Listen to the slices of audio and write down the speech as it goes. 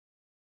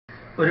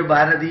ഒരു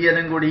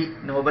ഭാരതീയനും കൂടി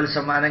നോബൽ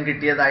സമ്മാനം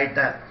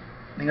കിട്ടിയതായിട്ട്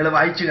നിങ്ങൾ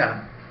വായിച്ചു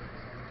കാണും.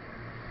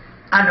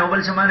 ആ നോബൽ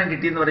സമ്മാനം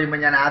കിട്ടിയെന്ന് പറയുമ്പോൾ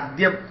ഞാൻ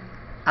ആദ്യം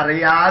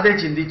അറിയാതെ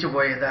ചിന്തിച്ചു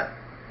പോയത്,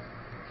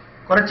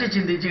 കുറച്ച്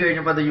ചിന്തിച്ചു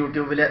കഴിഞ്ഞപ്പോൾ അത്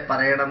യൂട്യൂബിൽ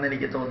പറയണമെന്ന്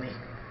എനിക്ക് തോന്നി.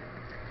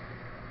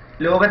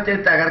 ലോകത്തെ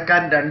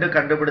തകർക്കാൻ 2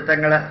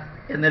 കണ്ടുപിടുത്തങ്ങൾ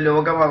എന്ന്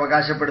ലോകം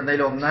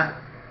അവകാശപ്പെടുന്നതിൽ ഒന്ന്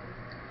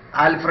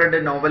ആൽഫ്രഡ്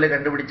നോബൽ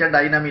കണ്ടുപിടിച്ച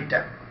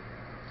ഡൈനാമിറ്റ്,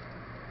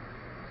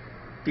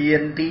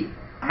 TNT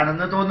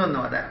ആണെന്ന്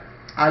തോന്നുന്നു. അത്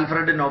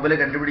ആൽഫ്രഡ് നോബൽ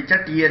കണ്ടുപിടിച്ച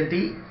TNT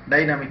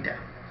ഡൈനാമിറ്റ്.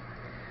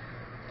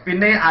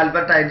 പിന്നെ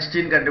ആൽബർട്ട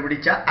ഐൻസ്റ്റീൻ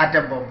കണ്ടുപിടിച്ച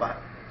ആറ്റം ബോംബ്.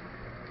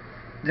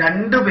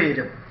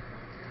 രണ്ടുപേരും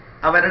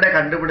അവരുടെ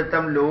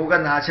കണ്ടുപിടുത്തം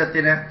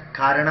ലോകനാശത്തിന്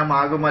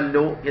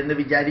കാരണമാകുമല്ലോ എന്ന്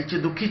വിചാരിച്ച്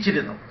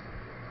ദുഃഖിച്ചിരുന്നു.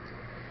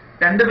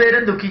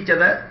 രണ്ടുപേരും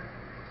ദുഃഖിച്ചത്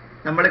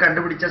നമ്മൾ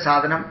കണ്ടുപിടിച്ച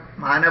സാധനം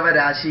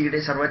മാനവരാശിയുടെ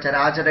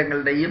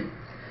സർവ്വചരാചരങ്ങളുടെയും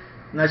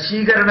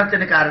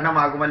നശീകരണത്തിന്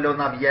കാരണമാകുമല്ലോ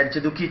എന്നാണ് വിചാരിച്ച്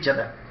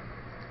ദുഃഖിച്ചത്.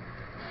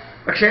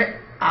 പക്ഷേ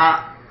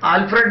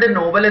ആൽഫ്രഡ്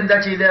നോബൽ എന്താ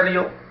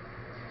ചെയ്തറിയോ?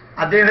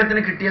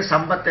 അദ്ദേഹത്തിന് കിട്ടിയ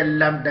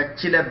സമ്പത്തെല്ലാം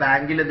ഡച്ചിലെ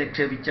ബാങ്കിൽ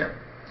നിക്ഷേപിച്ച്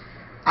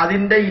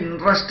അതിൻ്റെ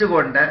ഇൻട്രസ്റ്റ്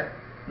കൊണ്ട്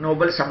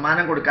നോബൽ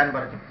സമ്മാനം കൊടുക്കാൻ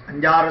പറഞ്ഞു.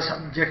 5-6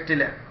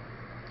 സബ്ജക്റ്റിൽ,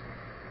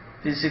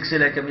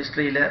 ഫിസിക്സിൽ,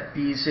 കെമിസ്ട്രിയിൽ,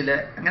 പീസിൽ,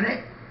 അങ്ങനെ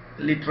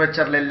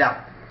ലിറ്ററേച്ചറിലെല്ലാം.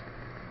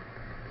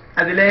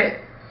 അതിലെ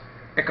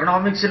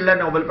എക്കണോമിക്സിലുള്ള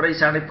നോബൽ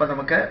പ്രൈസാണ് ഇപ്പോൾ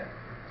നമുക്ക്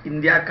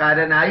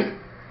ഇന്ത്യക്കാരനായി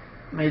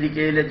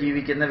അമേരിക്കയിൽ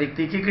ജീവിക്കുന്ന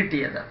വ്യക്തിക്ക്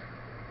കിട്ടിയത്,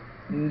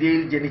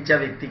 ഇന്ത്യയിൽ ജനിച്ച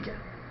വ്യക്തിക്ക്.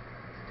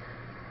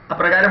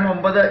 അപ്രകാരം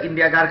 9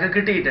 ഇന്ത്യക്കാർക്ക്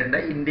കിട്ടിയിട്ടുണ്ട്.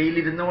 ഇന്ത്യയിൽ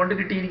ഇരുന്നു കൊണ്ട്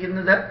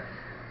കിട്ടിയിരിക്കുന്നത്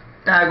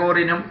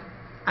ടാഗോറിനും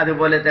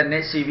അതുപോലെ തന്നെ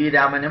CV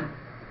രാമനും,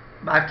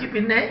 ബാക്കി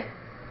പിന്നെ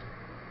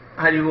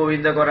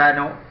ഹരിഗോവിന്ദ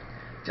ഖൊറാനോ,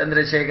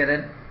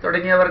 ചന്ദ്രശേഖരൻ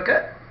തുടങ്ങിയവർക്ക്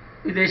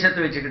വിദേശത്ത്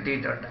വെച്ച്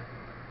കിട്ടിയിട്ടുണ്ട്.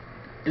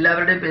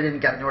 എല്ലാവരുടെയും പേര്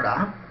എനിക്ക് അറിഞ്ഞൂടാ.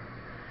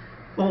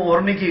 അപ്പോൾ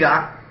ഓർമ്മിക്കുക,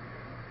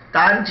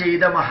 താൻ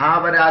ചെയ്ത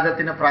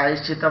മഹാപരാധത്തിന്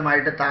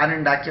പ്രായശ്ചിത്തമായിട്ട് താൻ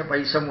ഉണ്ടാക്കിയ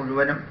പൈസ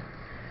മുഴുവനും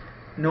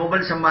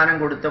നോബൽ സമ്മാനം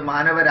കൊടുത്ത്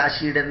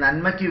മാനവരാശിയുടെ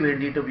നന്മയ്ക്ക്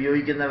വേണ്ടിയിട്ട്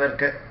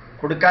ഉപയോഗിക്കുന്നവർക്ക്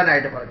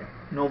കൊടുക്കാനായിട്ട് പറഞ്ഞു.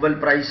 നോബൽ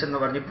പ്രൈസ് എന്ന്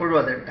പറഞ്ഞു. ഇപ്പോഴും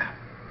അതുണ്ട്.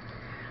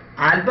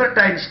 ആൽബർട്ട്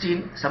ഐൻസ്റ്റീൻ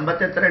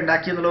സമ്പത്ത് എത്ര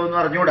ഉണ്ടാക്കിയെന്നുള്ളതൊന്നും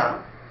അറിഞ്ഞൂടാ.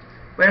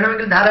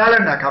 വേണമെങ്കിൽ ധാരാളം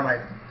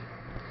ഉണ്ടാക്കാമായിരുന്നു.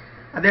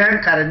 അദ്ദേഹം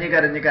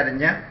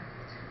കരഞ്ഞ്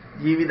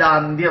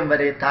ജീവിതാന്ത്യം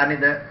വരെ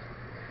താനിത്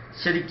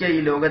ശരിക്കും ഈ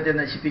ലോകത്തെ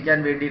നശിപ്പിക്കാൻ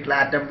വേണ്ടിയിട്ടുള്ള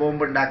ആറ്റം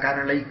ബോംബ്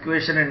ഉണ്ടാക്കാനുള്ള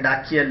ഇക്വേഷൻ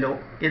ഉണ്ടാക്കിയല്ലോ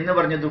എന്ന്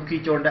പറഞ്ഞ്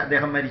ദുഃഖിച്ചുകൊണ്ട്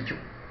അദ്ദേഹം മരിച്ചു.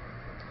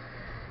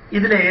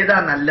 ഇതിലേതാ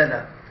നല്ലത്?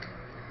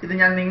 ഇത്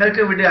ഞാൻ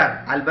നിങ്ങൾക്ക് വിടുകയാണ്.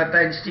 ആൽബർട്ട്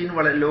ഐൻസ്റ്റീൻ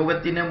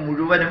ലോകത്തിന്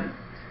മുഴുവനും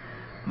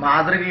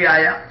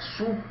മാതൃകയായ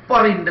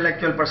സൂപ്പർ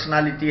ഇൻ്റലക്ച്വൽ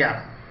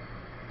പേഴ്സണാലിറ്റിയാണ്.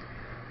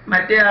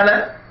 മറ്റേയാള്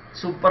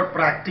super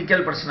practical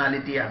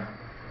പേഴ്സണാലിറ്റിയാണ്.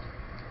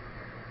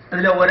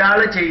 അതിൽ ഒരാൾ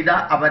ചെയ്ത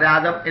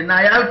അപരാധം എന്ന്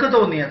അയാൾക്ക്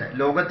തോന്നിയത്.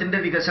 ലോകത്തിൻ്റെ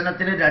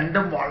വികസനത്തിന്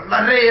രണ്ടും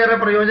വളരെയേറെ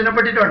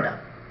പ്രയോജനപ്പെട്ടിട്ടുണ്ട്.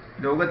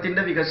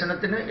 ലോകത്തിൻ്റെ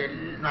വികസനത്തിന്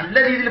നല്ല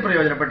രീതിയിൽ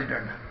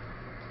പ്രയോജനപ്പെട്ടിട്ടുണ്ട്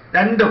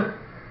രണ്ടും.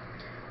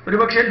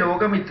 ഒരുപക്ഷെ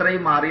ലോകം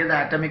ഇത്രയും മാറിയത്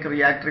ആറ്റമിക്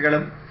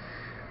റിയാക്ടറുകളും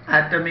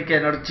ആറ്റമിക്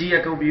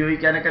എനർജിയൊക്കെ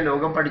ഉപയോഗിക്കാനൊക്കെ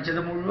ലോകം പഠിച്ചത്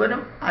മുഴുവനും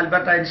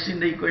ആൽബർട്ട്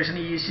ഐൻസ്റ്റീൻ്റെ ഇക്വേഷൻ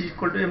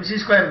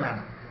E=mc²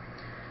 എന്നാണ്.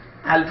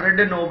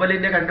 ആൽഫ്രഡ്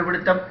നോബലിൻ്റെ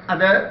കണ്ടുപിടുത്തം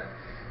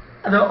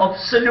അത്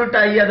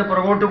ഒബ്സല്യൂട്ടായി അത്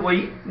പുറകോട്ട്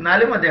പോയി.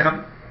 എന്നാലും അദ്ദേഹം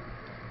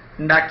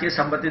ഉണ്ടാക്കിയ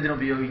സമ്പത്ത്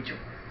ഇതിനുപയോഗിച്ചു.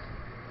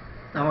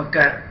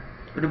 നമുക്ക്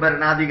ഒരു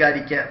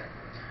ഭരണാധികാരിക്ക്,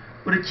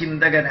 ഒരു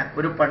ചിന്തകന്,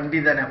 ഒരു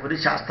പണ്ഡിതന്, ഒരു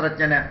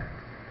ശാസ്ത്രജ്ഞന്,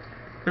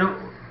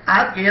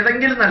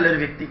 ഏതെങ്കിലും നല്ലൊരു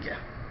വ്യക്തിക്ക്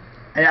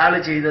അയാൾ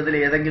ചെയ്തതിൽ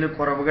ഏതെങ്കിലും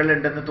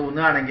കുറവുകളുണ്ടെന്ന്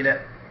തോന്നുകയാണെങ്കിൽ,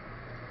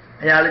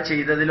 അയാൾ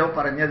ചെയ്തതിലോ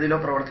പറഞ്ഞതിലോ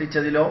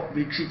പ്രവർത്തിച്ചതിലോ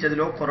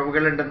വീക്ഷിച്ചതിലോ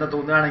കുറവുകളുണ്ടെന്ന്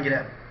തോന്നുകയാണെങ്കിൽ,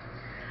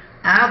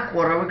 ആ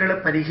കുറവുകൾ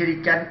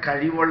പരിഹരിക്കാൻ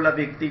കഴിവുള്ള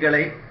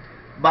വ്യക്തികളെ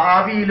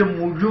ഭാവിയിൽ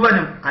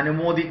മുഴുവനും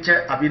അനുമോദിച്ച്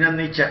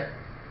അഭിനന്ദിച്ച്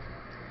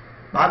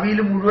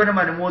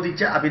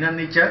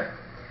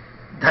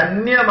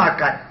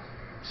ധന്യമാക്കാൻ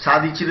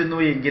സാധിച്ചിരുന്നു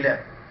എങ്കിൽ,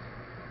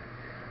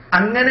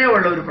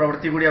 അങ്ങനെയുള്ള ഒരു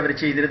പ്രവൃത്തി കൂടി അവർ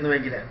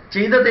ചെയ്തിരുന്നുവെങ്കിൽ,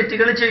 ചെയ്ത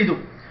തെറ്റുകൾ ചെയ്തു,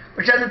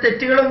 പക്ഷെ അത്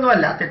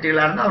തെറ്റുകളൊന്നുമല്ല,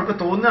 തെറ്റുകളാണെന്ന് അവർക്ക്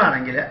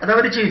തോന്നുകയാണെങ്കിൽ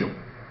അതവർ ചെയ്തു.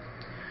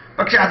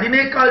 പക്ഷെ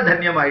അതിനേക്കാൾ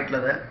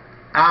ധന്യമായിട്ടുള്ളത്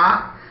ആ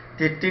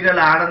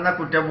തെറ്റുകളാണെന്ന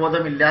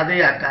കുറ്റബോധം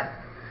ഇല്ലാതെയാക്കാൻ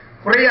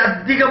കുറേ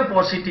അധികം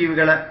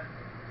പോസിറ്റീവുകൾ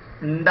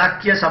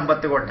ഉണ്ടാക്കിയ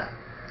സമ്പത്ത് കൊണ്ട്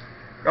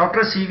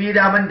doctor CV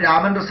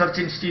Raman research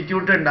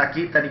institute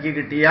ഉണ്ടാക്കി തനിക്ക്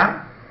കിട്ടിയ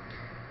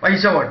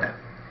പൈസ കൊണ്ട്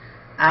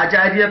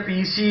ആചാര്യ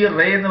PC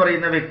റേ എന്ന്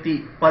പറയുന്ന വ്യക്തി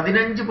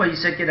 15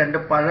 പൈസയ്ക്ക്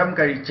 2 പഴം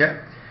കഴിച്ച്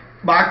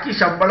ബാക്കി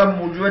ശമ്പളം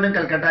മുഴുവനും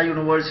കൽക്കട്ട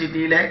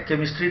യൂണിവേഴ്സിറ്റിയിലെ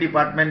കെമിസ്ട്രി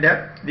ഡിപ്പാർട്ട്മെന്റ്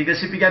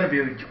വികസിപ്പിക്കാൻ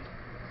ഉപയോഗിച്ചു.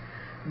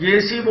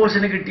 JC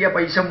ബോസിന് കിട്ടിയ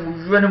പൈസ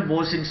മുഴുവനും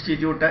ബോസ്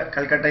ഇൻസ്റ്റിറ്റ്യൂട്ട്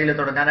കൽക്കട്ടയിൽ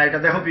തുടങ്ങാനായിട്ട്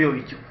അദ്ദേഹം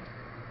ഉപയോഗിച്ചു.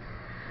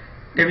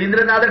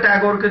 രവീന്ദ്രനാഥ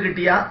ടാഗോർക്ക്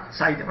കിട്ടിയ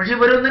സാഹിത്യം. പക്ഷെ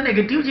ഇവരൊന്നും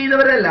നെഗറ്റീവ്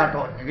ചെയ്തവരല്ല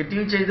കേട്ടോ.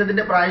 നെഗറ്റീവ്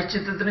ചെയ്തതിന്റെ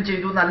പ്രായശ്ചിത്തത്തിന്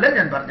ചെയ്തു എന്നല്ല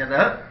ഞാൻ പറഞ്ഞത്.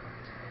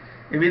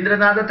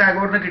 രവീന്ദ്രനാഥ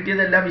ടാഗോറിന്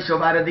കിട്ടിയതെല്ലാം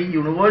വിശ്വഭാരതി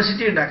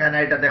യൂണിവേഴ്സിറ്റി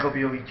ഉണ്ടാക്കാനായിട്ട് അദ്ദേഹം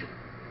ഉപയോഗിച്ചു.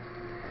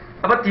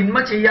 അപ്പൊ തിന്മ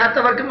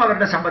ചെയ്യാത്തവർക്കും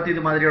അവരുടെ സമ്പത്ത്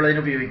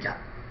ഇതുമാതിരിയുള്ളതിന് ഉപയോഗിക്കാം.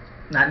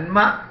 നന്മ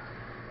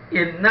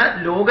എന്ന്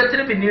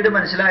ലോകത്തിന് പിന്നീട്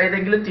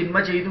മനസ്സിലായതെങ്കിലും തിന്മ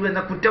ചെയ്തു എന്ന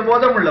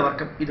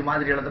കുറ്റബോധമുള്ളവർക്കും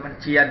ഇതുമാതിരിയുള്ളത്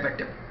ചെയ്യാൻ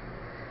പറ്റും.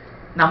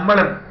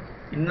 നമ്മളും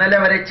ഇന്നലെ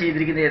വരെ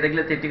ചെയ്തിരിക്കുന്ന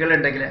ഏതെങ്കിലും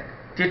തെറ്റുകളുണ്ടെങ്കിൽ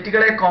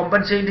തെറ്റുകളെ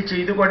കോമ്പൻസേറ്റ്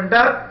ചെയ്തുകൊണ്ട്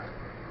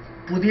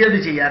പുതിയത്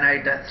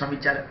ചെയ്യാനായിട്ട്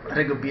ശ്രമിച്ചാൽ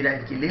വളരെ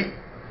ഗംഭീരമായിരിക്കില്ലേ?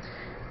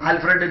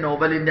 ആൽഫ്രഡ്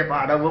നോബലിൻ്റെ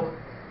പാഠവും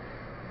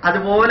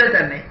അതുപോലെ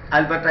തന്നെ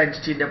ആൽബർട്ട്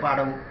ഐൻസ്റ്റീൻ്റെ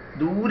പാഠവും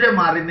ദൂരെ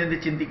മാറി നിന്ന്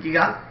ചിന്തിക്കുക.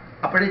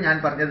 അപ്പോഴേ ഞാൻ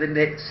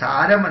പറഞ്ഞതിൻ്റെ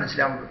സാരം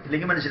മനസ്സിലാവുള്ളൂ,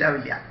 ഇല്ലെങ്കിൽ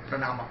മനസ്സിലാവില്ല.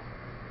 പ്രണാമം.